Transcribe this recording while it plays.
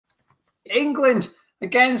England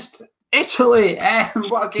against Italy.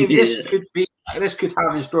 What a game this could be. This could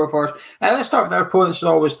have in store for us. Let's start with our opponents, as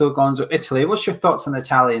always, though, Gonzo. Italy. What's your thoughts on the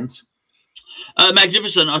Italians?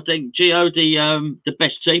 Magnificent. I think Geo, the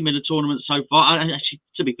best team in the tournament so far. And actually,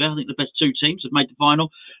 to be fair, I think the best two teams have made the final,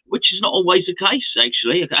 which is not always the case.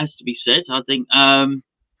 Actually, it has to be said. I think,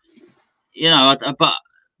 but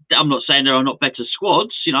I'm not saying there are not better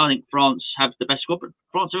squads. I think France have the best squad, but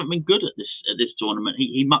France haven't been good at this tournament.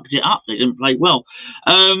 He mucked it up. They didn't play well.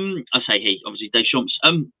 I say he, obviously Deschamps.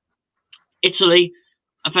 Italy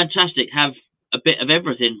are fantastic. Have a bit of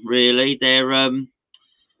everything really. They're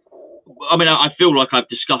I feel like I've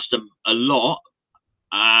discussed them a lot.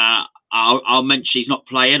 I'll mention he's not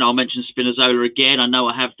playing. I'll mention Spinazzola again. I know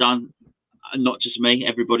I have done. Not just me.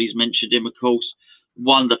 Everybody's mentioned him, of course.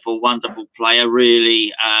 Wonderful, wonderful player.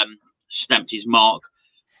 Really stamped his mark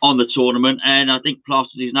on the tournament, and I think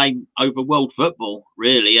plastered his name over world football,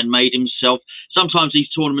 really, and made himself. Sometimes these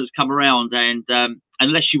tournaments come around, and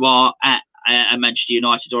unless you are at a Manchester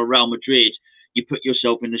United or a Real Madrid, you put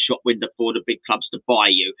yourself in the shop window for the big clubs to buy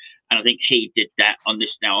you. And I think he did that on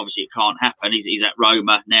this now. Obviously, it can't happen. He's at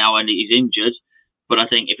Roma now and he's injured. But I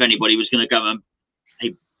think if anybody was going to go and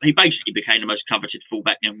he basically became the most coveted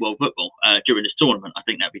fullback in world football during this tournament. I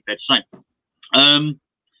think that'd be fair to say.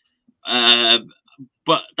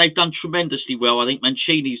 But they've done tremendously well. I think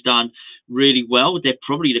Mancini's done really well. They're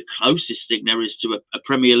probably the closest thing there is to a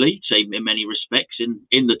Premier League team in many respects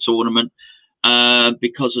in the tournament.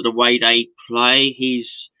 Because of the way they play, he's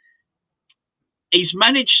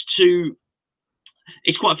managed to.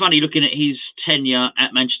 It's quite funny looking at his tenure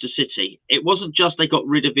at Manchester City. It wasn't just they got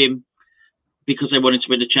rid of him because they wanted to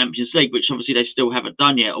win the Champions League, which obviously they still haven't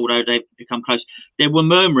done yet, although they've become close. There were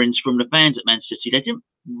murmurings from the fans at Man City. They didn't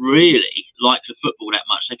really like the football that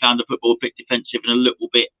much. They found the football a bit defensive and a little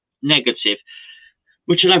bit negative,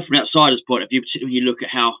 which I know from an outsider's point of view, particularly when you look at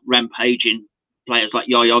how rampaging players like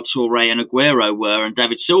Yaya Toure and Aguero were, and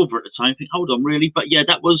David Silva at the time. I think, hold on, really? But yeah,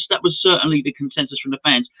 that was certainly the consensus from the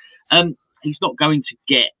fans. He's not going to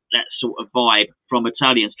get that sort of vibe from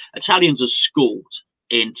Italians. Italians are schooled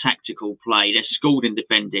in tactical play. They're schooled in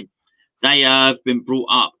defending. They have been brought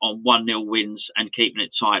up on 1-0 wins and keeping it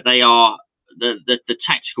tight. They are the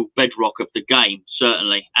tactical bedrock of the game,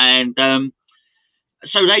 certainly. And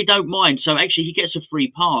so they don't mind. So actually, he gets a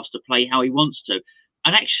free pass to play how he wants to.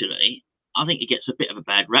 And actually, I think he gets a bit of a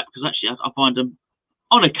bad rap because actually I find them,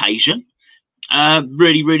 on occasion,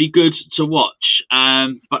 really, really good to watch.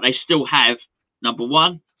 But they still have, number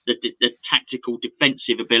one, the tactical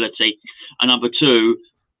defensive ability, and number two,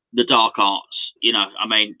 the dark arts.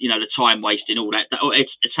 The time wasting, all that.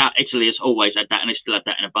 It's how Italy has always had that, and they still have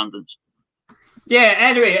that in abundance. Yeah,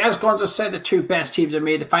 anyway, as Gonzo said, the two best teams have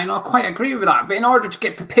made the final. I quite agree with that. But in order to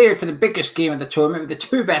get prepared for the biggest game of the tournament, with the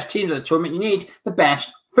two best teams of the tournament, you need the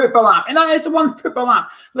best football app. And that is the One Football app.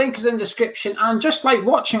 Link is in the description. And just like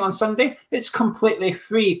watching on Sunday, it's completely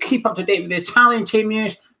free. Keep up to date with the Italian team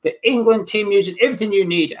news, the England team news, and everything you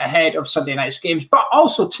need ahead of Sunday night's games. But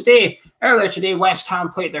also earlier today, West Ham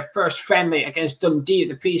played their first friendly against Dundee at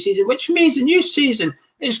the pre-season, which means the new season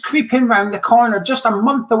is creeping round the corner. Just a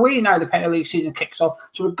month away now, the Premier League season kicks off.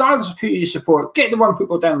 So regardless of who you support, get the One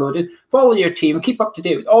Football downloaded, follow your team, and keep up to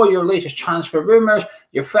date with all your latest transfer rumours,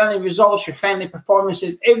 your friendly results, your friendly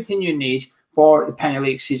performances, everything you need for the Premier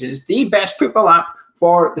League season. It's the best football app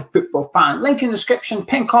for the football fan. Link in the description,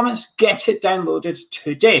 pin comments, get it downloaded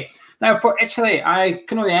today. Now, for Italy, I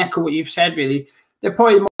can only echo what you've said, really. They're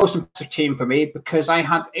probably the most impressive team for me because I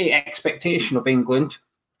had an expectation of England.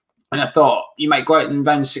 And I thought you might go out in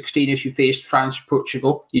round 16 if you faced France or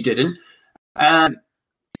Portugal. You didn't. But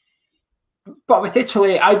with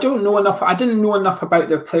Italy, I didn't know enough about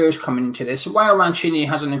their players coming into this. While Mancini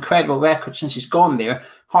has an incredible record since he's gone there,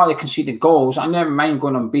 hardly conceded goals. I never mind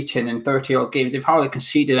going unbeaten in 30-odd games. They've hardly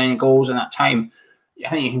conceded any goals in that time. I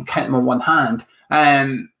think you can count them on one hand.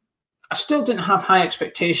 I still didn't have high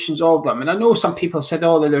expectations of them. And I know some people said,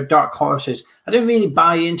 oh, they're dark horses. I didn't really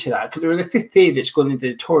buy into that because they were the fifth favourites going into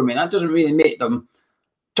the tournament. That doesn't really make them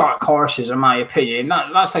dark horses, in my opinion.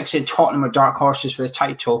 That's like saying Tottenham are dark horses for the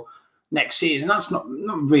title next season. That's not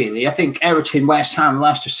really. I think Everton, West Ham,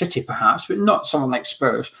 Leicester City perhaps, but not someone like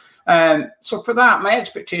Spurs. So for that, my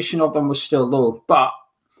expectation of them was still low. But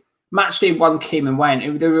match day one came and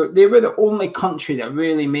went. They were the only country that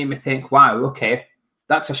really made me think, wow, okay,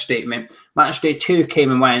 that's a statement. Match day two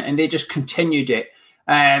came and went, and they just continued it.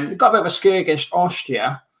 They got a bit of a scare against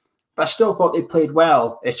Austria, but I still thought they played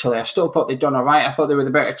well, Italy. I still thought they'd done all right. I thought they were the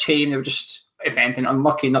better team. They were just, if anything,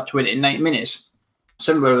 unlucky not to win it in 90 minutes.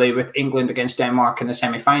 Similarly with England against Denmark in the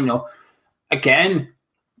semi-final. Again,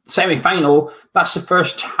 semi-final, that's the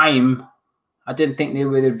first time I didn't think they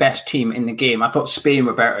were the best team in the game. I thought Spain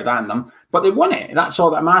were better than them, but they won it. That's all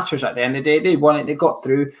that matters at the end of the day. They won it. They got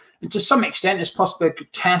through. And to some extent, it's possibly a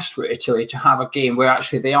good test for Italy to have a game where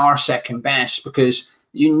actually they are second best, because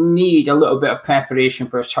you need a little bit of preparation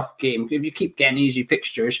for a tough game. If you keep getting easy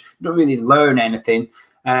fixtures, you don't really learn anything.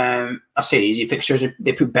 I say easy fixtures.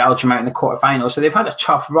 They put Belgium out in the quarterfinals, so they've had a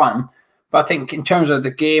tough run. But I think in terms of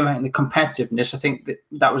the game and the competitiveness, I think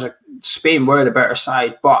that was Spain were the better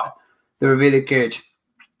side, but they were really good.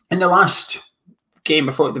 In the last game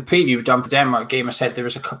before the preview done for Denmark game, I said there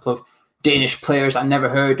was a couple of Danish players I never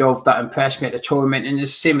heard of that impressed me at the tournament. And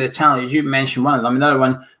it's the same with Italians. You mentioned one of them. Another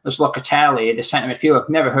one was Locatelli, the centre midfielder. I've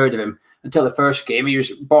never heard of him until the first game. He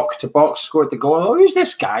was box to box, scored the goal. Oh, who's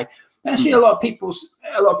this guy? And I see a lot of people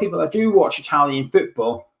that do watch Italian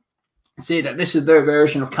football say that this is their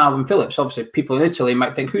version of Calvin Phillips. Obviously, people in Italy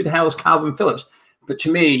might think, who the hell is Calvin Phillips? But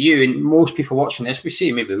to me, you and most people watching this, we see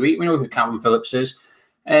him every week. We know who Calvin Phillips is.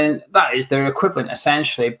 And that is their equivalent,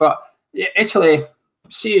 essentially. But Italy,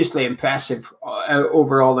 seriously impressive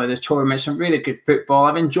overall in the tournament. Some really good football.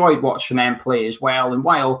 I've enjoyed watching them play as well. And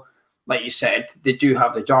while, like you said, they do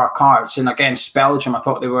have the dark arts, and against Belgium, I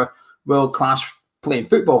thought they were world-class playing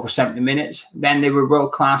football for 70 minutes. Then they were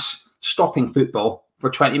world-class stopping football for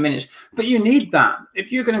 20 minutes. But you need that.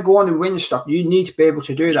 If you're going to go on and win stuff, you need to be able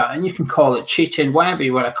to do that. And you can call it cheating, whatever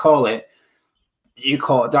you want to call it. You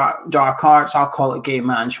call it dark arts, I'll call it game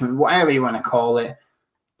management, whatever you want to call it.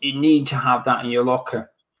 You need to have that in your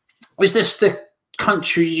locker. Is this the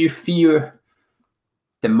country you fear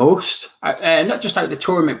the most? Not just out of the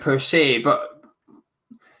tournament per se, but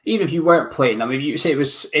even if you weren't playing them, if you say it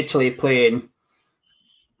was Italy playing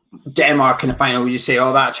Denmark in the final, would you say,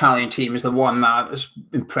 oh, that Italian team is the one that has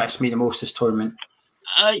impressed me the most this tournament?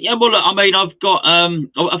 Yeah, well, look, I mean, I've got,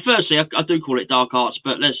 firstly, I do call it dark arts,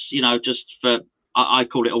 but let's, just for, I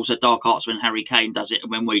call it also dark arts when Harry Kane does it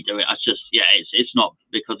and when we do it. It's just, yeah, it's not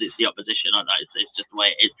because it's the opposition. I know it's just the way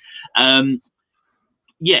it is.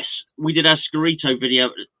 Yes, we did our Scarito video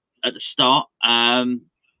at the start, and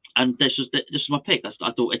this was my pick.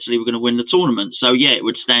 I thought Italy were going to win the tournament. So, yeah, it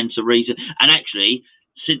would stand to reason. And actually,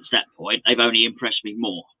 since that point, they've only impressed me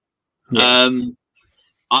more. Yeah.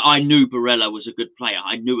 I knew Barella was a good player.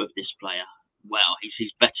 I knew of this player. Well,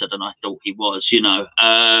 he's better than I thought he was,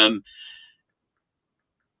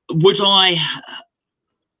 Would I?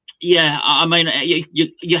 Yeah, I mean,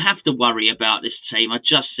 you have to worry about this team. I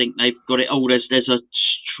just think they've got it all. There's a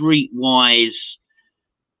streetwise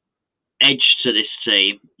edge to this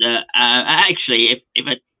team. Actually, if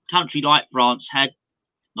a country like France had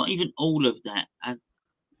not even all of that,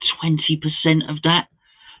 20% of that,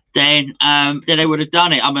 then they would have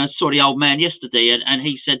done it. I mean, I saw the old man yesterday, and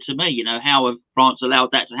he said to me, how have France allowed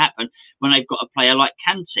that to happen when they've got a player like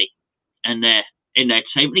Kante in their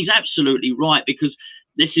team? And he's absolutely right, because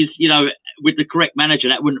this is, with the correct manager,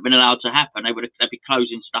 that wouldn't have been allowed to happen. They'd be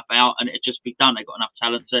closing stuff out, and it'd just be done. They've got enough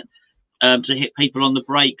talent to hit people on the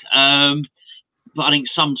break. But I think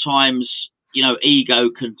sometimes, ego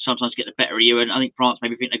can sometimes get the better of you, and I think France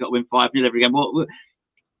maybe think they've got to win 5-0 every game. Well,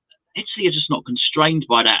 Italy are just not constrained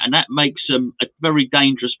by that, and that makes them a very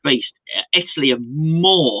dangerous beast. Italy are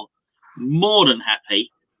more than happy,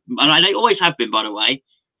 and they always have been, by the way,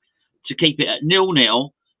 to keep it at 0-0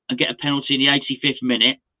 and get a penalty in the 85th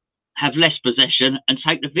minute, have less possession and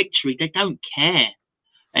take the victory. They don't care.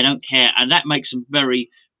 They don't care, and that makes them very,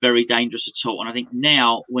 very dangerous at all. And I think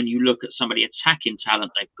now, when you look at some of the attacking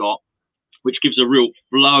talent they've got, which gives a real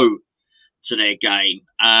flow to their game,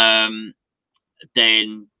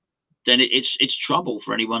 then it's trouble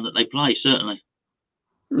for anyone that they play, certainly.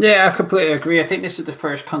 Yeah, I completely agree. I think this is the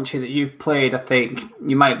first country that you've played. I think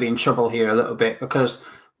you might be in trouble here a little bit, because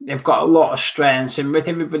they've got a lot of strengths, and with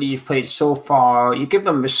everybody you've played so far, you give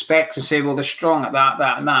them respect and say, well, they're strong at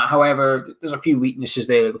that, and that. However, there's a few weaknesses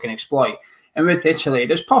there that we can exploit. And with Italy,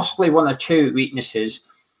 there's possibly one or two weaknesses,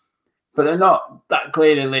 but they're not that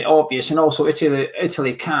glaringly obvious. And also,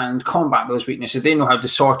 Italy can combat those weaknesses. They know how to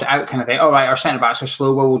sort it out, kind of thing. All right, our centre-backs are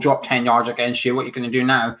slow. Well, we'll drop 10 yards against you. What are you going to do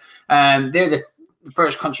now? They're the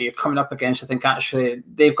first country you're coming up against. I think, actually,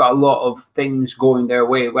 they've got a lot of things going their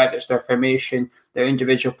way, whether it's their formation, their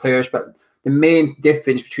individual players. But the main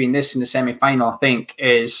difference between this and the semi-final, I think,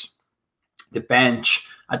 is the bench.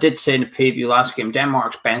 I did say in the preview last game,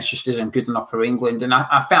 Denmark's bench just isn't good enough for England. And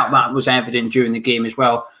I felt that was evident during the game as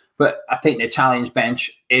well. But I think the Italians'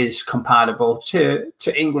 bench is compatible to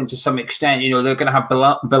England to some extent. They're going to have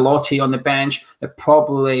Belotti on the bench. They're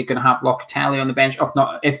probably going to have Locatelli on the bench. If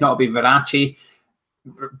not, it'll be Verratti.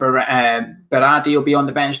 Berardi will be on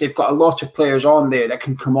the bench. They've got a lot of players on there that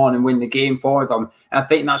can come on and win the game for them. And I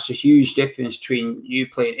think that's a huge difference between you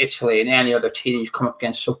playing Italy and any other team you've come up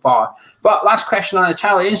against so far. But last question on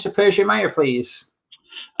Italians, to Persia Mayer, please.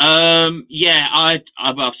 Yeah, I've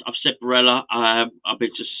said Barella. I've been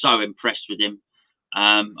just so impressed with him.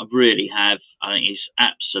 I really have. I think he's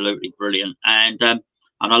absolutely brilliant, and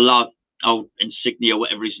I love old Insigne,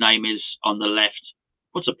 whatever his name is, on the left.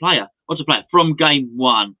 What's a player? From game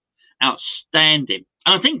one, outstanding.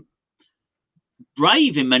 And I think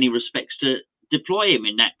brave in many respects to deploy him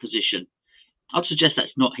in that position. I'd suggest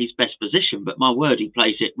that's not his best position, but my word, he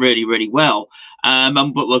plays it really, really well. But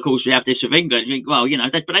of course, we have this with England. You think, well,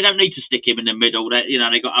 but they don't need to stick him in the middle.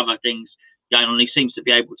 They've got other things going on. He seems to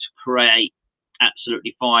be able to create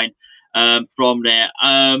absolutely fine from there.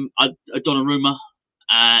 Donnarumma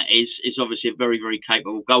is obviously a very, very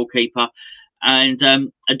capable goalkeeper. And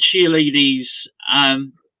Chiellini's,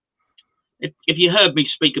 if you heard me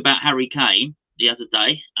speak about Harry Kane the other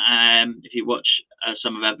day, if you watch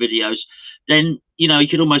some of our videos, then, you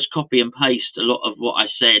could almost copy and paste a lot of what I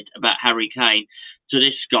said about Harry Kane to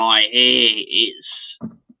this guy here.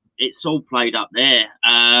 It's all played up there.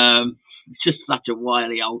 It's just such a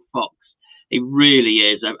wily old fox. He really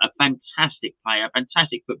is a fantastic player, a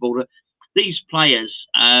fantastic footballer. These players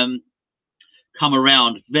come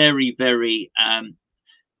around very, very,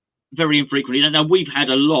 very infrequently. Now, we've had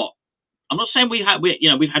a lot. I'm not saying we've had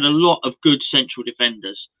a lot of good central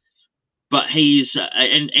defenders. But he's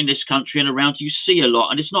in this country and around, you see a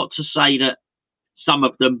lot. And it's not to say that some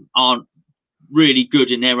of them aren't really good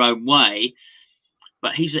in their own way,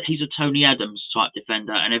 but he's a Tony Adams type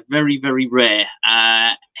defender, and they're very, very rare.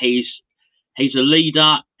 He's a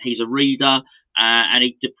leader, he's a reader, and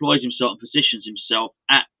he deploys himself and positions himself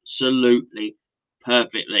absolutely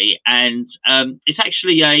perfectly. And it's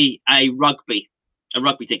actually a rugby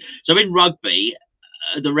thing. So in rugby,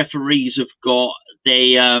 the referees have got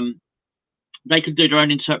they can do their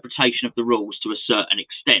own interpretation of the rules to a certain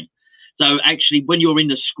extent. So actually, when you're in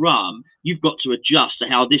the scrum, you've got to adjust to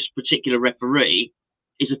how this particular referee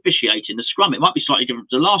is officiating the scrum. It might be slightly different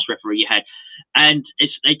to the last referee you had. And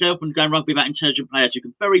they often go in rugby about intelligent players who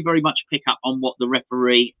can very, very much pick up on how the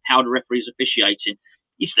referee is officiating.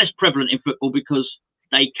 It's less prevalent in football because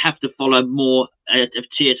they have to follow more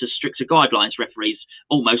adhere to stricter guidelines. Referees,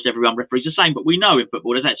 almost everyone referees the same, but we know in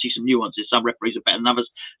football there's actually some nuances. Some referees are better than others.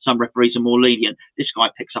 Some referees are more lenient. This guy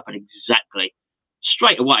picks up on exactly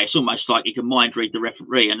straight away. It's almost like he can mind read the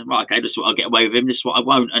referee and right, okay, this is what I'll get away with him. This is what I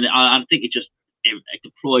won't. And I think it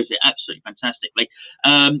deploys it absolutely fantastically.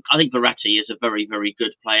 I think Verratti is a very, very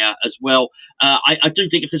good player as well. I do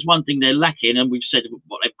think if there's one thing they're lacking, and we've said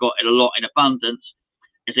what they've got a lot in abundance,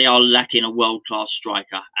 is they are lacking a world-class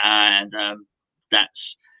striker. And that's,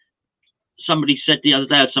 somebody said the other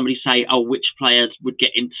day, I had somebody say, oh, which players would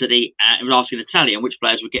get into the, it was asking Italian, which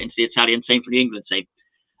players would get into the Italian team from the England team.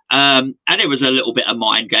 And it was a little bit of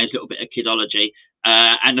mind games, a little bit of kidology.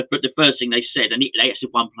 But the first thing they said, and they said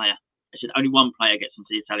one player. They said only one player gets into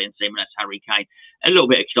the Italian team, and that's Harry Kane. A little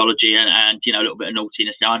bit of kidology and a little bit of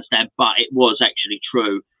naughtiness, I understand. But it was actually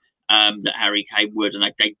true that Harry Kane would, and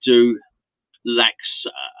they do lack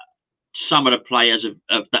some of the players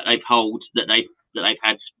that they've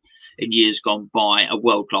had in years gone by. A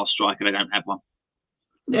world-class striker, they don't have one.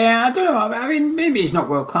 Yeah, I don't know. I mean, maybe he's not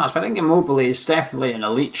world class, but I think Immobile is definitely an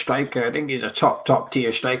elite striker. I think he's a top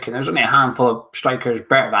tier striker. There's only a handful of strikers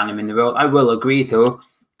better than him in the world. I will agree, though.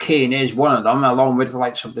 Kane is one of them, along with the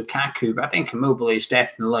likes of Lukaku. But I think Immobile is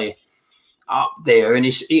definitely up there, and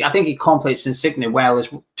I think he completes Insigne well as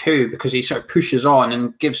too, because he sort of pushes on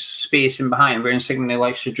and gives space in behind where Insigne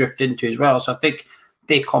likes to drift into as well. So I think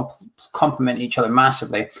they complement each other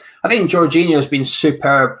massively. I think Jorginho's been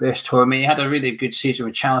superb this tournament. He had a really good season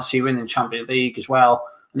with Chelsea, winning the Champions League as well.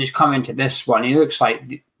 And he's come into this one. He looks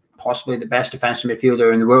like possibly the best defensive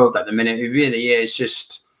midfielder in the world at the minute. He really is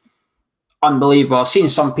just unbelievable. I've seen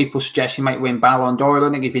some people suggest he might win Ballon d'Or. I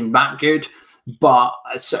don't think he's been that good, but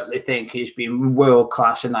I certainly think he's been world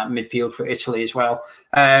class in that midfield for Italy as well.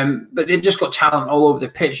 But they've just got talent all over the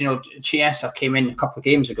pitch. Chiesa came in a couple of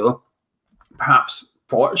games ago, perhaps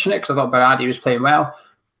fortunate because I thought Berardi was playing well.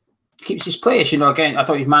 Keeps his place. Again, I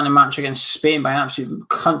thought he man a match against Spain by an absolute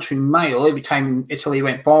country mile. Every time Italy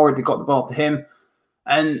went forward, they got the ball to him.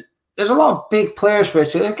 And there's a lot of big players for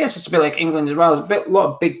Italy. I guess it's a bit like England as well. There's a lot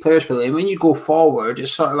of big players for Italy. When you go forward,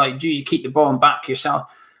 it's sort of like, do you keep the ball and back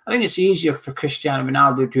yourself? I think it's easier for Cristiano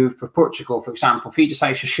Ronaldo to do for Portugal, for example. If he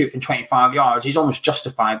decides to shoot from 25 yards, he's almost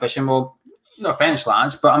justified by saying, well, no offence,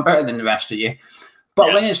 lads, but I'm better than the rest of you.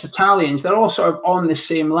 But when it's Italians, they're all sort of on the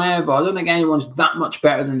same level. I don't think anyone's that much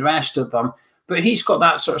better than the rest of them. but he's got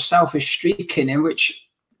that sort of selfish streak in him, which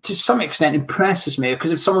to some extent impresses me, because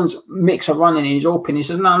if someone makes a run and he's open, he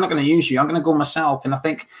says, no, I'm not going to use you, I'm going to go myself. And I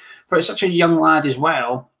think for such a young lad as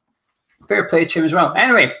well, fair play to him as well.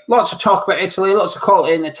 Anyway, lots of talk about Italy, lots of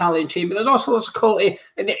quality in the Italian team, but there's also lots of quality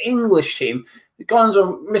in the English team.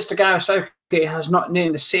 Gonzo, Mr. Gareth Southgate has not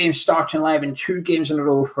named the same starting 11 2 games in a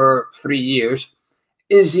row for 3 years.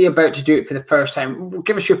 Is he about to do it for the first time?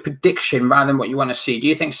 Give us your prediction rather than what you want to see. Do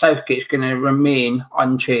you think Southgate's going to remain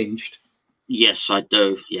unchanged? Yes, I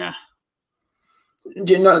do, yeah.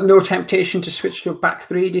 Do you no temptation to switch to a back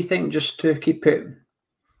three, do you think, just to keep it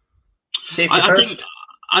safety first?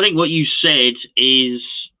 I think what you said is...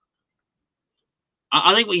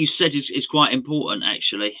 I think what you said is quite important,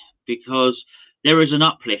 actually, because there is an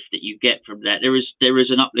uplift that you get from that. There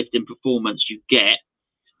is an uplift in performance you get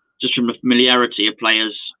just from the familiarity of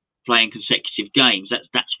players playing consecutive games.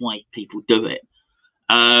 That's why people do it.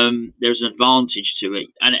 There's an advantage to it.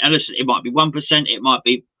 And listen, it might be 1%, it might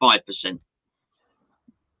be 5%.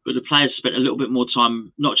 But the players spent a little bit more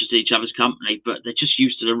time, not just in each other's company, but they're just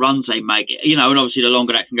used to the runs they make. You know, and obviously the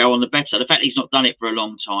longer that can go on, the better. The fact that he's not done it for a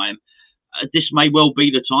long time, this may well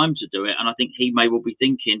be the time to do it. And I think he may well be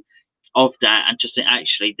thinking of that and just think,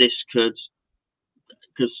 actually, this could,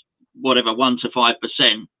 because whatever, 1 to 5%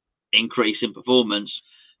 increase in performance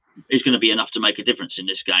is going to be enough to make a difference in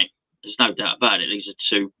this game. There's no doubt about it. These are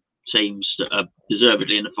two teams that are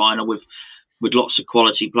deservedly in the final with lots of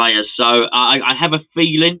quality players. So I have a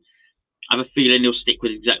feeling he'll stick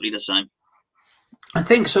with exactly the same. I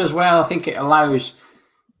think so as well. I think it allows,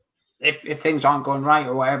 if things aren't going right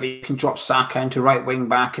or whatever, you can drop Saka into right wing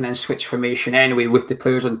back and then switch formation anyway with the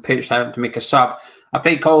players on the pitch having to make a sub. I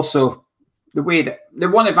think also the way that the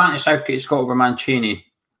one advantage Southgate's got over Mancini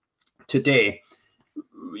today,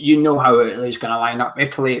 you know how Italy's going to line up.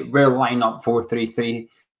 Italy will line up 4-3-3.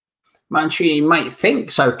 Mancini might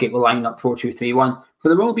think Southgate will line up 4-2-3-1, but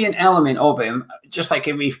there will be an element of him, just like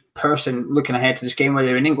every person looking ahead to this game, whether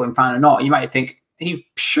they're an England fan or not, you might think he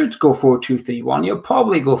should go 4-2-3-1. He'll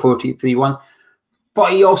probably go 4-2-3-1,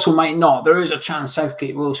 but he also might not. There is a chance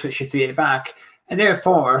Southgate will switch to 3 at the back, and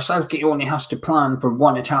therefore Southgate only has to plan for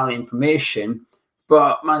one Italian formation,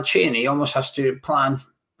 but Mancini almost has to plan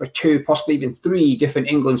for 2, possibly even 3 different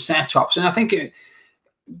England setups. And I think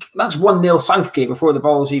that's 1-0 Southgate before the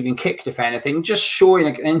ball's even kicked, if anything. Just showing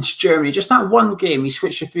against Germany, just that one game, he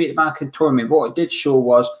switched to 3 at the back in the tournament. What it did show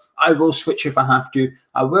was, I will switch if I have to,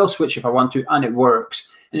 I will switch if I want to, and it works.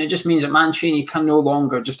 And it just means that Mancini can no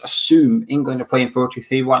longer just assume England are playing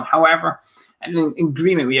 4-2-3-1. However, and in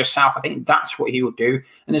agreement with yourself, I think that's what he would do.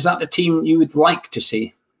 And is that the team you would like to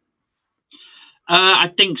see? I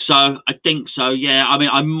think so. Yeah. I mean,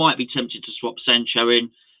 I might be tempted to swap Sancho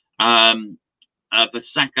in for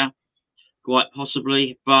Saka, quite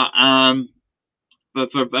possibly, but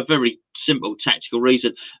for a very simple tactical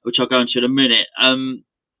reason, which I'll go into in a minute.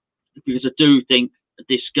 Because I do think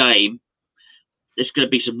this game, there's going to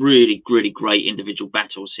be some really, really great individual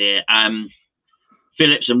battles here.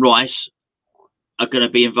 Phillips and Rice are going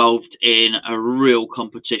to be involved in a real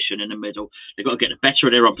competition in the middle. They've got to get the better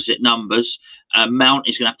of their opposite numbers. Mount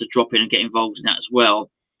is going to have to drop in and get involved in that as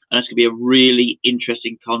well. And that's going to be a really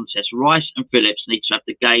interesting contest. Rice and Phillips need to have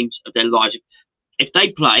the games of their lives. If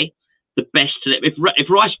they play the best, if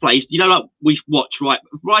Rice plays, you know, like we've watched, right?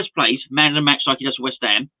 If Rice plays man of the match like he does for West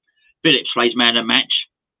Ham, Phillips plays man of the match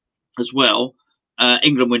as well,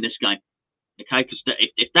 England win this game. Okay, because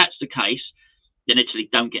if that's the case, then Italy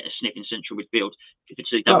don't get a sniff in central midfield. If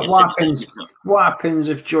Italy don't what happens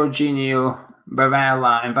if Jorginho,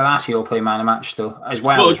 Barella and Verratti all play man of the match though, as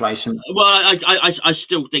well as Rice? Well, I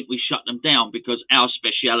still think we shut them down because our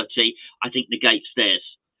speciality, I think, negates theirs.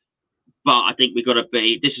 But I think we've got to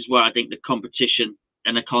be, this is where I think the competition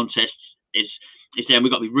and the contest is there. And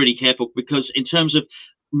we've got to be really careful because in terms of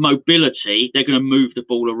mobility, they're going to move the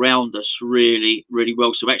ball around us really, really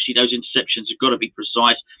well. So actually those interceptions have got to be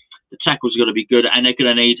precise. The tackles are going to be good and they're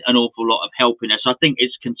going to need an awful lot of help in there. So I think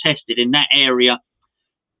it's contested in that area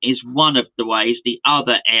is one of the ways. The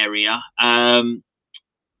other area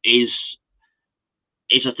is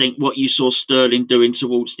I think what you saw Sterling doing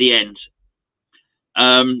towards the end.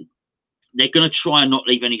 They're going to try and not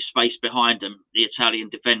leave any space behind them, the Italian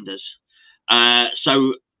defenders.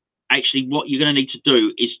 So actually what you're going to need to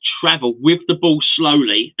do is travel with the ball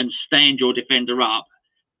slowly and stand your defender up,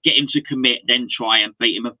 get him to commit, then try and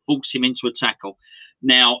beat him and force him into a tackle.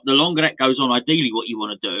 Now, the longer that goes on, ideally what you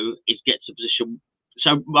want to do is get to position.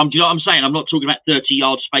 So, do you know what I'm saying? I'm not talking about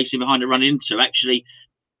 30-yard spacing behind to run into. Actually,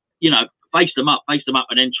 you know, face them up,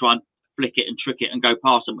 and then try and flick it and trick it and go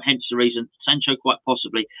past them. Hence the reason Sancho quite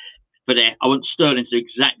possibly, for there. I want Sterling to do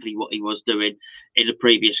exactly what he was doing in the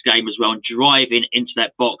previous game as well, and driving into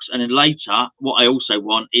that box. And then later, what I also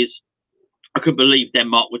want is, I couldn't believe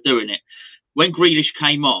Denmark were doing it. When Grealish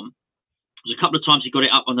came on, there was a couple of times he got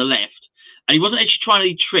it up on the left, and he wasn't actually trying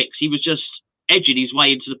any tricks. He was just edging his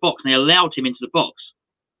way into the box, and they allowed him into the box.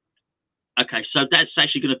 Okay, so that's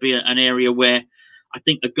actually going to be an area where I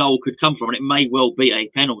think a goal could come from, and it may well be a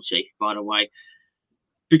penalty, by the way,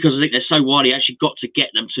 because I think they're so wide, he actually got to get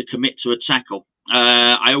them to commit to a tackle.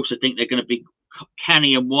 I also think they're going to be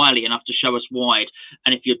canny and wily enough to show us wide,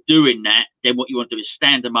 and if you're doing that, then what you want to do is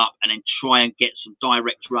stand them up and then try and get some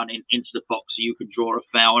direct run into the box so you can draw a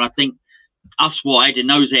foul. And I think us wide in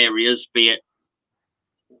those areas, be it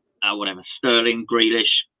whatever, Sterling,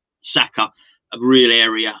 Grealish, Saka, a real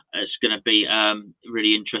area is going to be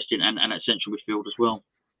really interesting, and at central midfield as well.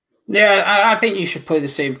 Yeah, I think you should play the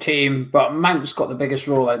same team, but Mount's got the biggest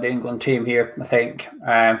role out of the England team here, I think.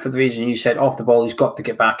 For the reason you said, off the ball, he's got to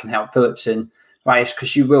get back and help Phillips and Rice,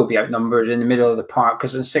 because you will be outnumbered in the middle of the park,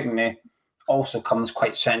 because Insigne also comes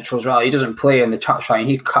quite central as well. He doesn't play on the touchline.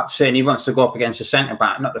 He cuts in. He wants to go up against the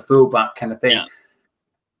centre-back, not the full-back kind of thing. Yeah.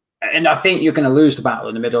 And I think you're going to lose the battle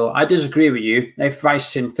in the middle. I disagree with you. If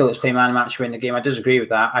Rice and Phillips play man-match win the game, I disagree with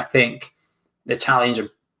that. I think the Italians are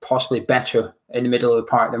possibly better in the middle of the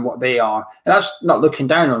park than what they are. And that's not looking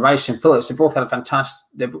down on Rice and Phillips. They both had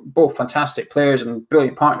they're both fantastic players and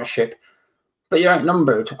brilliant partnership. But you're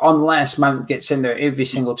outnumbered unless Mount gets in there every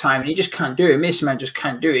single time. And he just can't do it. Mason Mount just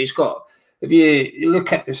can't do it. He's got, if you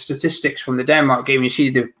look at the statistics from the Denmark game, you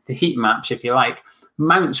see the heat maps, if you like.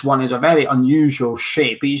 Mount's one is a very unusual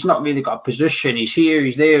shape. He's not really got a position. He's here,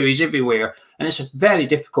 he's there, he's everywhere. And it's a very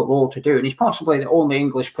difficult role to do. And he's possibly the only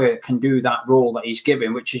English player that can do that role that he's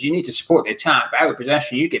given, which is you need to support the attack, but out of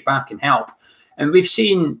possession, you get back and help. And we've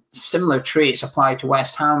seen similar traits applied to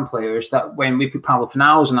West Ham players, that when we put Pablo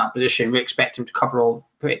Fornals in that position, we expect him to cover all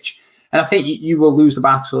the pitch. And I think you will lose the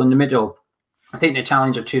battle in the middle. I think the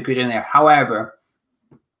Italians are too good in there. However,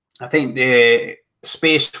 I think the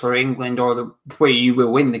space for England, or the way you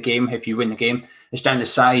will win the game, if you win the game, is down the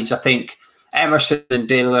sides. I think Emerson and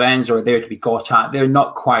De Lorenzo are there to be got at. They're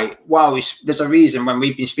not quite, well, there's a reason when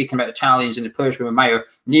we've been speaking about Italians and the players we admire,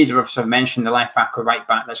 neither of us have mentioned the left back or right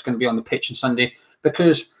back that's going to be on the pitch on Sunday,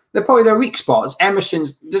 because they're probably their weak spots.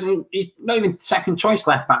 Emerson's he's not even second choice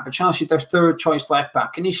left back for Chelsea, their third choice left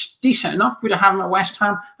back, and he's decent enough. Would I have him at West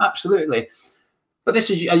Ham? Absolutely. But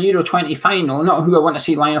this is a Euro 20 final, not who I want to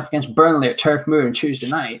see line up against Burnley at Turf Moor on Tuesday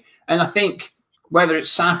night. And I think whether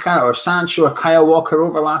it's Saka or Sancho or Kyle Walker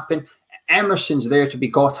overlapping, Emerson's there to be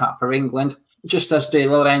got at for England, just as De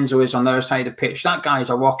Lorenzo is on the other side of the pitch. That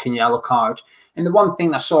guy's a walking yellow card. And the one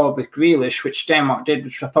thing I saw with Grealish, which Denmark did,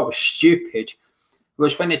 which I thought was stupid,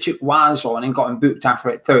 was when they took Waz on and got him booked after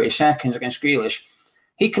about 30 seconds against Grealish,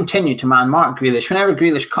 he continued to man-mark Grealish. Whenever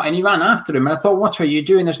Grealish cut in, he ran after him. And I thought, what are you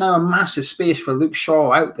doing? There's now a massive space for Luke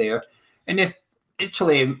Shaw out there. And if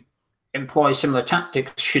Italy employs similar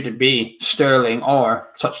tactics, should it be Sterling or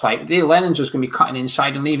such like, De Lorenzo's going to be cutting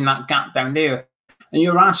inside and leaving that gap down there. And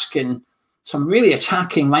you're asking some really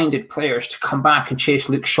attacking-minded players to come back and chase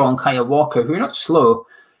Luke Shaw and Kyle Walker, who are not slow.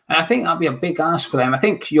 And I think that'll be a big ask for them. I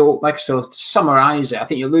think you'll, like, so to summarise it, I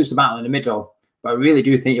think you'll lose the battle in the middle. But I really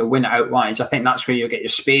do think you'll win it out wide. I think that's where you'll get your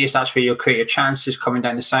space. That's where you'll create your chances coming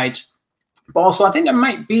down the sides. But also, I think there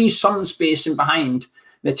might be some space in behind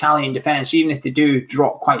the Italian defence, even if they do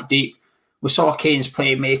drop quite deep. We saw Kane's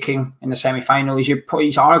playmaking in the semi-final. He's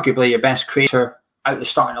arguably your best creator out the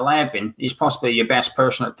starting 11. He's possibly your best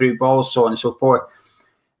person at through balls, so on and so forth.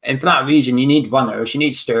 And for that reason, you need runners. You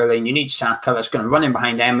need Sterling. You need Saka that's going to run in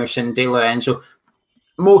behind Emerson, De Lorenzo.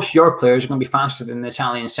 Most of your players are going to be faster than the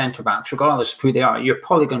Italian centre-backs, regardless of who they are. You're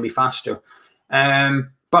probably going to be faster.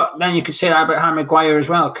 But then you could say that about Harry Maguire as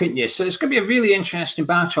well, couldn't you? So it's going to be a really interesting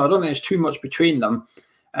battle. I don't think there's too much between them.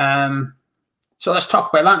 So let's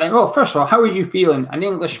talk about that then. Well, first of all, how are you feeling? An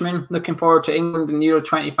Englishman looking forward to England in the Euro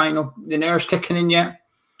 20 final? The nerves kicking in yet?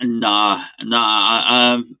 No. I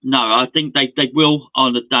think they will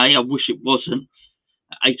on the day. I wish it wasn't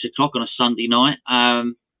at 8 o'clock on a Sunday night.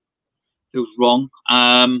 Feels wrong.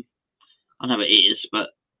 I know it is,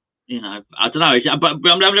 but you know, I don't know. But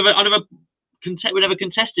we're never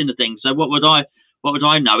contesting the thing. So what would I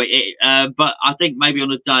know? But I think maybe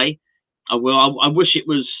on a day I will. I wish it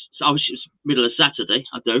was middle of Saturday.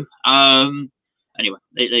 I do. Anyway,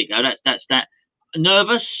 there you go. That's that.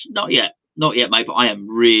 Nervous? Not yet, mate. But I'm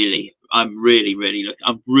really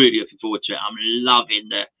looking forward to it.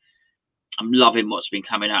 I'm loving what's been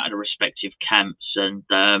coming out of the respective camps, and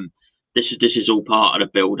this is all part of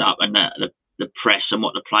the build up and the press and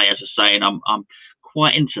what the players are saying. I'm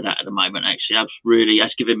quite into that at the moment. Actually,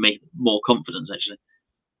 that's giving me more confidence. Actually.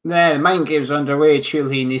 Yeah, the mind games are underway.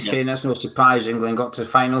 Chiellini's saying that's no surprise. England got to the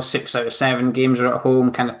final. 6 out of 7 games are at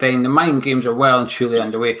home, kind of thing. The mind games are well and truly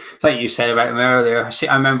underway. It's like you said about him earlier.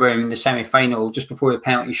 I remember in the semi-final, just before the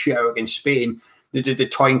penalty shootout against Spain, they did the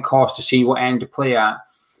coin toss to see what end to play at.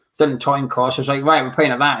 Done the coin toss. I was like, right, we're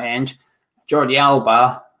playing at that end. Jordi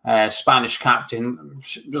Alba, Spanish captain,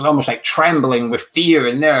 was almost like trembling with fear.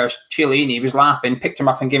 And there, Chiellini was laughing, picked him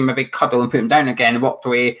up and gave him a big cuddle and put him down again and walked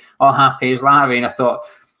away all happy as Larry. And I thought,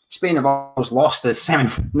 Spain have almost lost this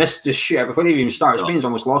shootout before they even started. Spain's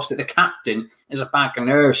almost lost it. The captain is a bag of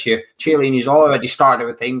nerves here. Chiellini's already started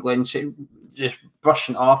with England, so just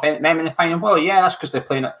brushing off. And them in the final, well, yeah, that's because they've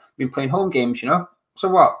been playing home games, you know. So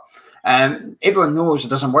what? Everyone knows it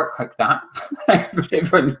doesn't work like that.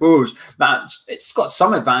 Everyone knows that it's got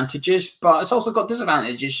some advantages, but it's also got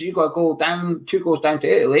disadvantages. You've got to go down 2 goals down to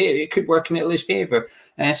Italy. It could work in Italy's favour.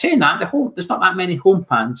 Saying that, there's not that many home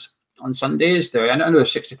fans on Sunday, is there? I know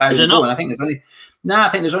there's 60,000 going. I think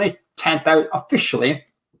there's only 10,000 officially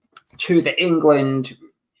to the England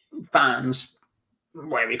fans,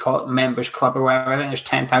 whatever we call it, members club or whatever. I think there's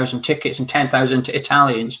 10,000 tickets and 10,000 to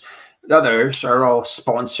Italians. The others are all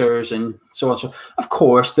sponsors and so on. So, of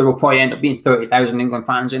course, there will probably end up being 30,000 England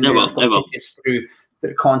fans in there. Tickets through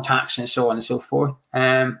the contacts and so on and so forth.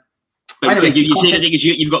 But anyway, you see, the thing is,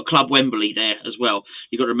 you've got Club Wembley there as well.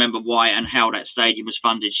 You've got to remember why and how that stadium was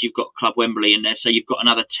funded. So you've got Club Wembley in there, so you've got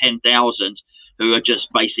another 10,000 who are just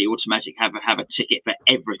basically automatic have a ticket for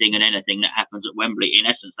everything and anything that happens at Wembley. In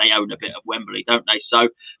essence, they own a bit of Wembley, don't they? So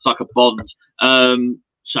it's like a bond.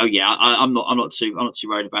 So yeah, I'm not too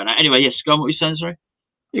worried about that. Anyway, yes, go on. What were you saying, sorry?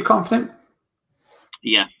 You're confident?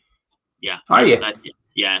 Yeah. Are you?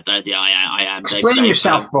 I am. Explain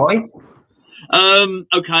yourself, boy.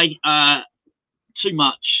 Okay. Too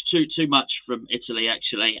much from Italy,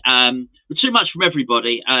 actually. Too much from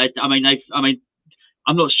everybody. I'm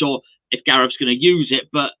not sure if Gareth's going to use it,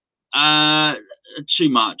 but too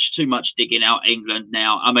much digging out England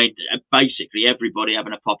now. I mean, basically everybody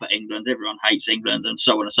having a pop at England. Everyone hates England and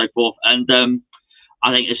so on and so forth. And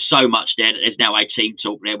I think there's so much there that there's now a team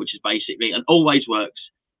talk there, which is basically, and always works.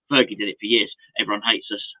 Fergie did it for years. Everyone hates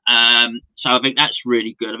us. So I think that's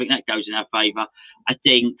really good. I think that goes in our favour. I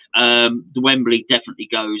think the Wembley definitely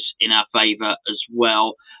goes in our favour as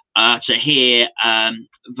well. To hear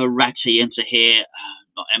Verratti and to hear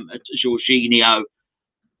Jorginho,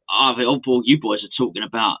 I think, oh boy, you boys are talking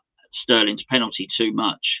about Sterling's penalty too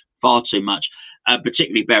much, far too much.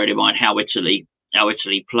 Particularly bearing in mind how Italy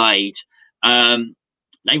played.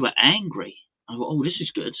 They were angry. I thought, oh, this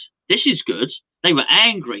is good. This is good. They were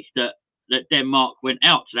angry that Denmark went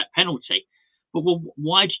out to that penalty. But well,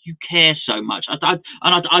 why do you care so much? I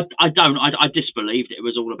disbelieved it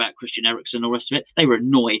was all about Christian Eriksen and all the rest of it. They were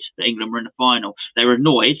annoyed that England were in the final. They were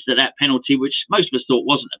annoyed that penalty, which most of us thought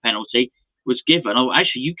wasn't a penalty, was given. Oh,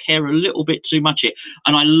 actually, you care a little bit too much here.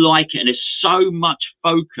 And I like it. And there's so much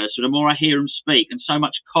focus, and the more I hear them speak, and so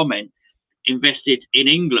much comment invested in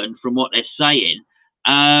England from what they're saying.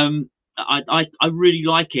 I really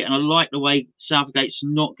like it, and I like the way Southgate's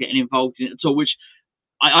not getting involved in it at all, which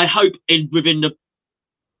I hope within the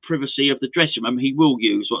privacy of the dressing room, he will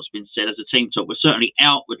use what's been said as a team talk, but certainly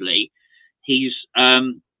outwardly, his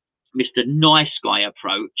Mr. Nice Guy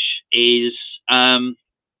approach is,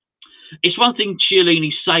 it's one thing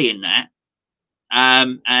Chiellini's saying that,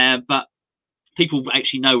 but people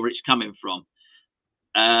actually know where it's coming from.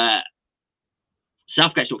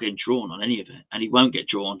 Southgate's not getting drawn on any of it, and he won't get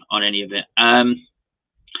drawn on any of it. And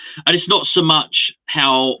it's not so much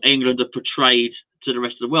how England are portrayed to the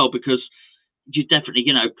rest of the world, because you definitely,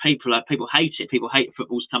 people hate it. People hate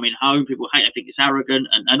football's coming home. People hate it. I think it's arrogant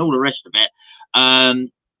and all the rest of it.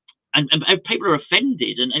 And people are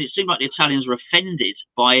offended, and it seemed like the Italians were offended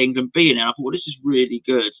by England being there. I thought, well, this is really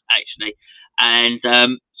good, actually. And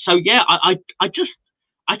so, yeah,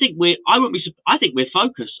 I think we're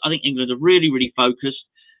focused. I think England are really, really focused,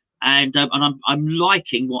 and I'm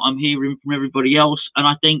liking what I'm hearing from everybody else. And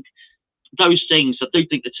I think those things, I do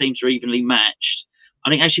think the teams are evenly matched. I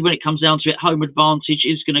think actually when it comes down to it, home advantage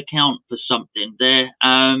is going to count for something there.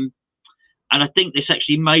 And I think this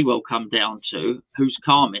actually may well come down to who's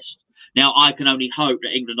calmest. Now, I can only hope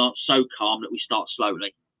that England aren't so calm that we start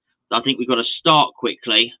slowly. I think we've got to start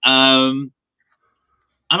quickly. And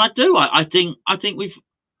I do. I think we've.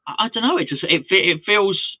 I don't know. It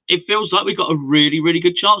feels like we've got a really, really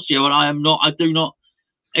good chance here. And I do not.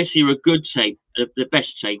 Italy are a good team, the best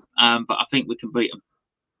team. But I think we can beat them.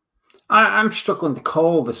 I'm struggling to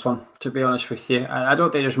call this one, to be honest with you. I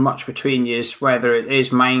don't think there's much between you, whether it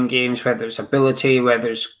is mind games, whether it's ability, whether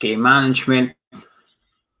it's game management.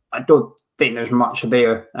 I don't think there's much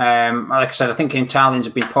there. Like I said, I think the Italians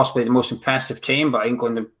have been possibly the most impressive team, but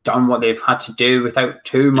England have done what they've had to do without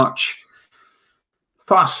too much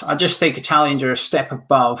fuss. I just think Italians are a step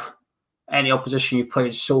above any opposition you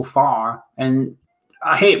played so far. And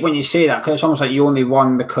I hate when you say that, because it's almost like you only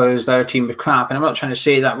won because their team was crap. And I'm not trying to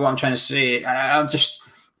say that. What I'm trying to say,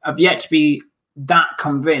 I've yet to be that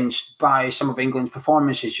convinced by some of England's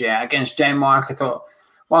performances yet. Against Denmark, I thought,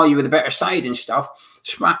 well, you were the better side and stuff.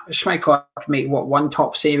 Schmeichel had to make one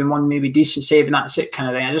top save and one maybe decent save, and that's it, kind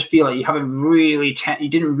of thing. I just feel like you haven't really, you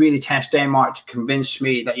didn't really test Denmark to convince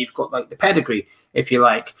me that you've got like the pedigree, if you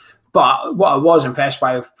like. But what I was impressed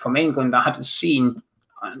by from England, I hadn't seen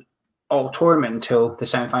all tournament until the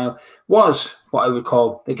semi-final, was what I would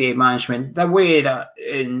call the game management. The way that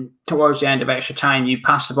towards the end of extra time, you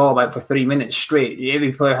passed the ball about for 3 minutes straight.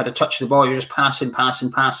 Every player had a touch of the ball. You're just passing.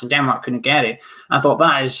 Denmark couldn't get it. I thought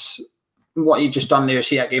that is what you've just done there.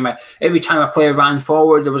 See that game? Every time a player ran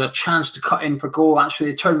forward, there was a chance to cut in for goal.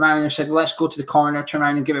 Actually, they turned around and said, well, let's go to the corner, turn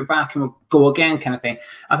around and give it back, and we'll go again, kind of thing.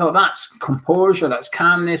 I thought that's composure, that's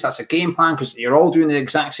calmness, that's a game plan, because you're all doing the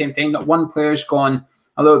exact same thing. Not one player's gone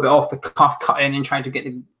a little bit off the cuff, cut in and trying to get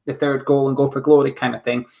the third goal and go for glory, kind of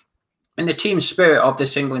thing. And the team spirit of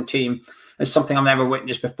this England team is something I've never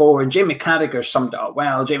witnessed before. And Jamie Carragher summed it up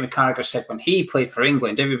well. Jamie Carragher said when he played for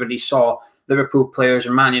England, everybody saw Liverpool players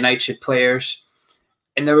and Man United players,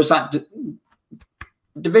 and there was that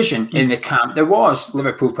division in the camp. There was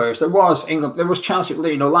Liverpool players, there was England, there was Chelsea,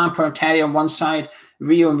 Lampard and Terry on one side,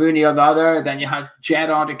 Rio and Rooney on the other, then you had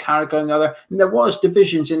Gerrard and Carragher on the other, and there was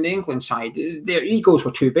divisions in the England side. Their egos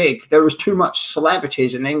were too big. There was too much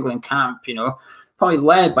celebrities in the England camp, probably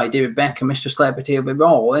led by David Beckham, Mr. Celebrity of it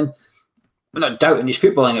all. And I'm not doubting his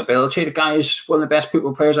footballing ability. The guy's one of the best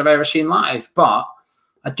football players I've ever seen live, but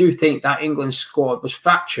I do think that England squad was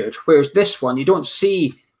fractured, whereas this one, you don't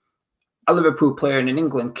see a Liverpool player in an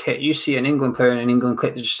England kit. You see an England player in an England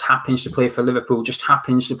kit that just happens to play for Liverpool, just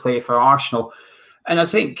happens to play for Arsenal. And I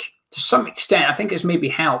think, to some extent, I think it's maybe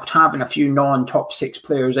helped having a few non-top six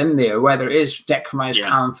players in there, whether it is Declan Rice,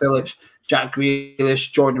 Callum Phillips, Jack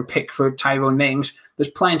Grealish, Jordan Pickford, Tyrone Mings. There's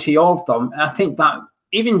plenty of them. And I think that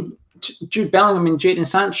even Jude Bellingham and Jadon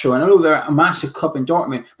Sancho, and I know they're a massive club in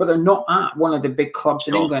Dortmund, but they're not at one of the big clubs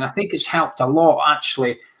in England. I think it's helped a lot,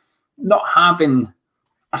 actually, not having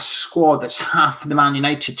a squad that's half the Man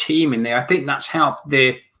United team in there. I think that's helped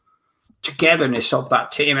the togetherness of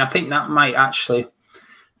that team. And I think that might actually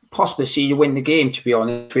possibly see you win the game, to be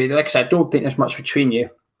honest with you. Like I said, I don't think there's much between you.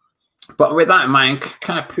 But with that in mind,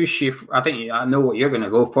 kind of push you. I think I know what you're going to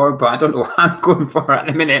go for, but I don't know what I'm going for at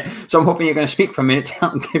the minute. So I'm hoping you're going to speak for a minute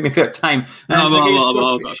and give me a bit of time. I've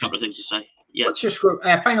got a couple of things to say. Yeah. What's your score?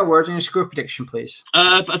 Final words and your score prediction, please.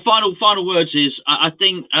 Final words is I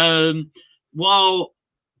think while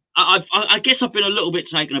I guess I've been a little bit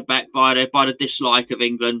taken aback by the dislike of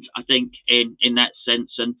England. I think in that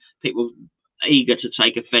sense, and people eager to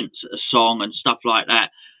take offence at a song and stuff like that.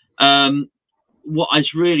 What has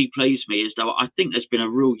really pleased me is, though, I think there's been a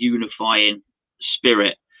real unifying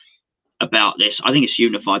spirit about this. I think it's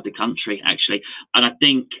unified the country, actually. And I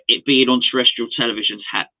think it being on terrestrial television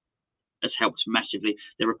has helped massively.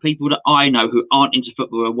 There are people that I know who aren't into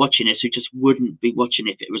football who are watching this who just wouldn't be watching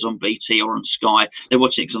if it was on BT or on Sky. They're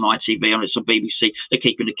watching it on ITV or it's on BBC. They're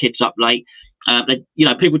keeping the kids up late.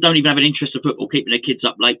 People don't even have an interest in football, keeping their kids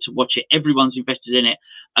up late to watch it. Everyone's invested in it.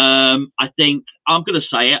 I think I'm going to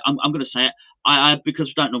say it. I'm going to say it. Because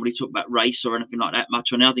we don't normally talk about race or anything like that much,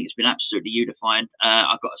 and I think it's been absolutely unifying.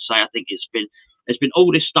 I've got to say, I think there's been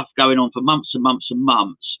all this stuff going on for months and months and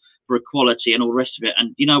months for equality and all the rest of it.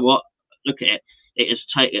 And you know what? Look at it. It has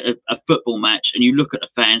taken a football match, and you look at the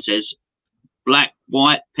fans. There's black,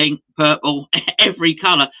 white, pink, purple, every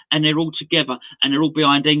colour, and they're all together and they're all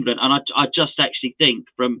behind England. And I just actually think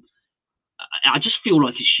I just feel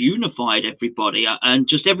like it's unified everybody, and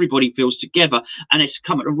just everybody feels together, and it's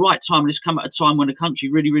come at the right time, and it's come at a time when the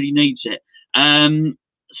country really, really needs it.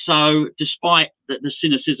 So despite the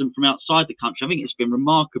cynicism from outside the country, I think it's been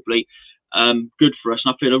remarkably good for us,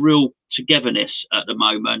 and I feel a real togetherness at the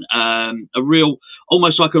moment, a real,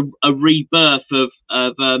 almost like a rebirth of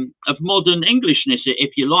modern Englishness,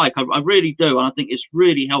 if you like. I really do, and I think it's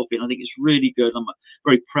really healthy, and I think it's really good. I'm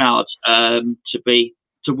very proud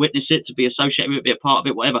to witness it, to be associated with it, be a part of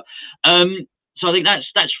it, whatever. So I think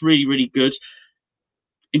that's really, really good.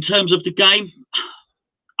 In terms of the game,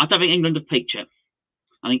 I don't think England have peaked yet.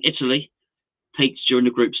 I think Italy peaked during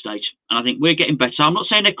the group stage, and I think we're getting better. I'm not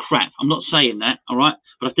saying they're crap. I'm not saying that, all right?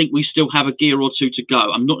 But I think we still have a gear or two to go.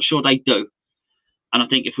 I'm not sure they do. And I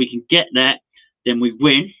think if we can get that, then we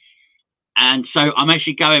win. And so I'm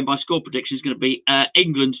actually going, my score prediction is going to be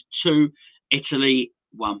England 2, Italy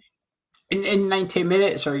 1. In 90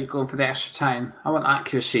 minutes, or are you going for the extra time? I want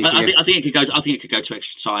accuracy. I think it could go. I think it could go to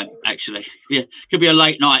extra time. Actually, yeah, could be a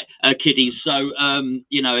late night, kiddies. So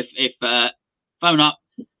you know, if phone up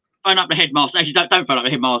the headmaster. Actually, don't phone up the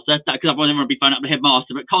headmaster because I wouldn't want to be phoning up the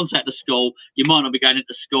headmaster. But contact the school. You might not be going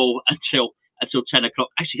into school until 10 o'clock.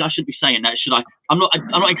 Actually, I shouldn't be saying that, should I? I'm not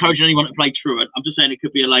encouraging anyone to play truant. I'm just saying it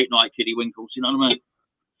could be a late night kiddie winkles. You know what I mean?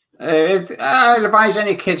 I advise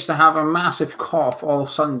any kids to have a massive cough all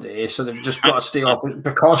Sunday, so they've just got to stay off.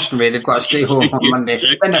 Precautionary, they've got to stay home on Monday.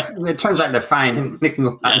 Then it turns out they're fine and they can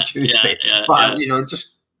go back on Tuesday. But you know,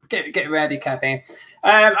 just get ready, kind of thing.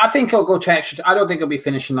 I think it'll go to extra. I don't think it'll be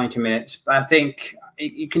finished in 90 minutes, but I think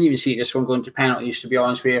you can even see this one going to penalties. To be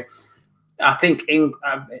honest with you, I think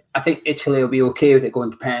Italy will be okay with it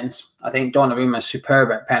going to pens. I think Donnarumma's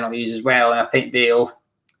superb at penalties as well, and I think they'll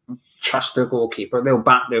trust their goalkeeper. They'll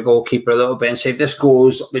back their goalkeeper a little bit and say, if this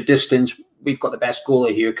goes the distance, we've got the best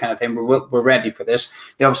goalie here, kind of thing. We're ready for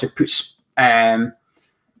this. They obviously put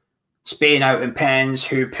Spain out in pens,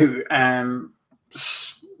 who put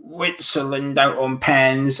Switzerland out on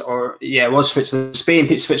pens, or it was Switzerland. Spain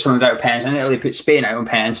put Switzerland out on pens, and Italy put Spain out on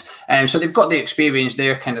pens. So they've got the experience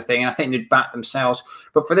there, kind of thing, and I think they'd back themselves.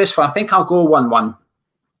 But for this one, I think I'll go 1-1.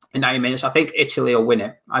 In 90 minutes, I think Italy will win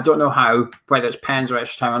it. I don't know how, whether it's pens or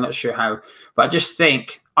extra time, I'm not sure how. But I just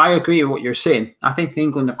think, I agree with what you're saying. I think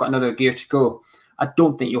England have got another gear to go. I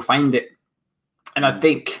don't think you'll find it. And I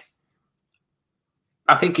think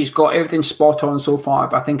he's got everything spot on so far,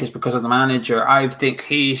 but I think it's because of the manager. I think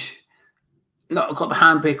he's not got the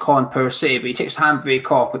handbrake on per se, but he takes the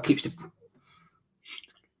handbrake off, but keeps his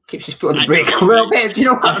foot on the brake a little bit. Do you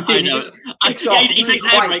know what I mean? He takes the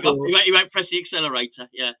handbrake off. He won't press the accelerator.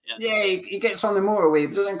 Yeah, he gets on the motorway,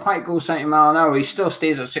 but doesn't quite go 70 miles an hour. He still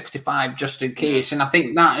stays at 65 just in case. And I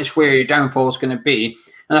think that is where your downfall is going to be.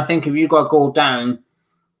 And I think if you got to go down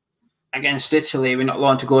against Italy with not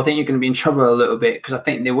long to go, I think you're going to be in trouble a little bit, because I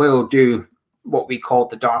think they will do what we call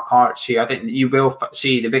the dark arts here. I think you will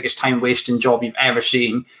see the biggest time-wasting job you've ever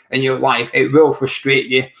seen in your life. It will frustrate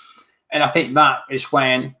you. And I think that is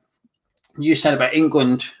when you said about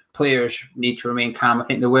England players need to remain calm. I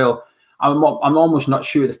think they will. I'm almost not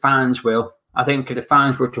sure the fans will. I think if the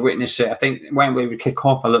fans were to witness it, I think Wembley would kick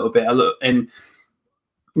off a little bit and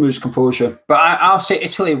lose composure. But I'll say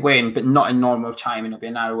Italy win, but not in normal time, and it'll be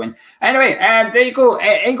a narrow win. Anyway, there you go.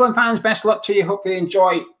 England fans, best luck to you. Hope you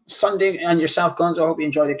enjoy Sunday, and yourself, Gonzo. I hope you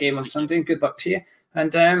enjoy the game on Sunday. Good luck to you.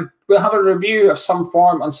 And we'll have a review of some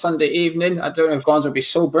form on Sunday evening. I don't know if Gonzo will be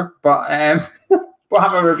sober, but we'll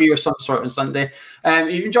have a review of some sort on Sunday.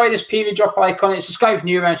 If you've enjoyed this preview, drop a like on it. Subscribe if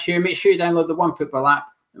you're new around here. Make sure you download the One Football app,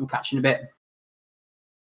 and we'll catch you in a bit.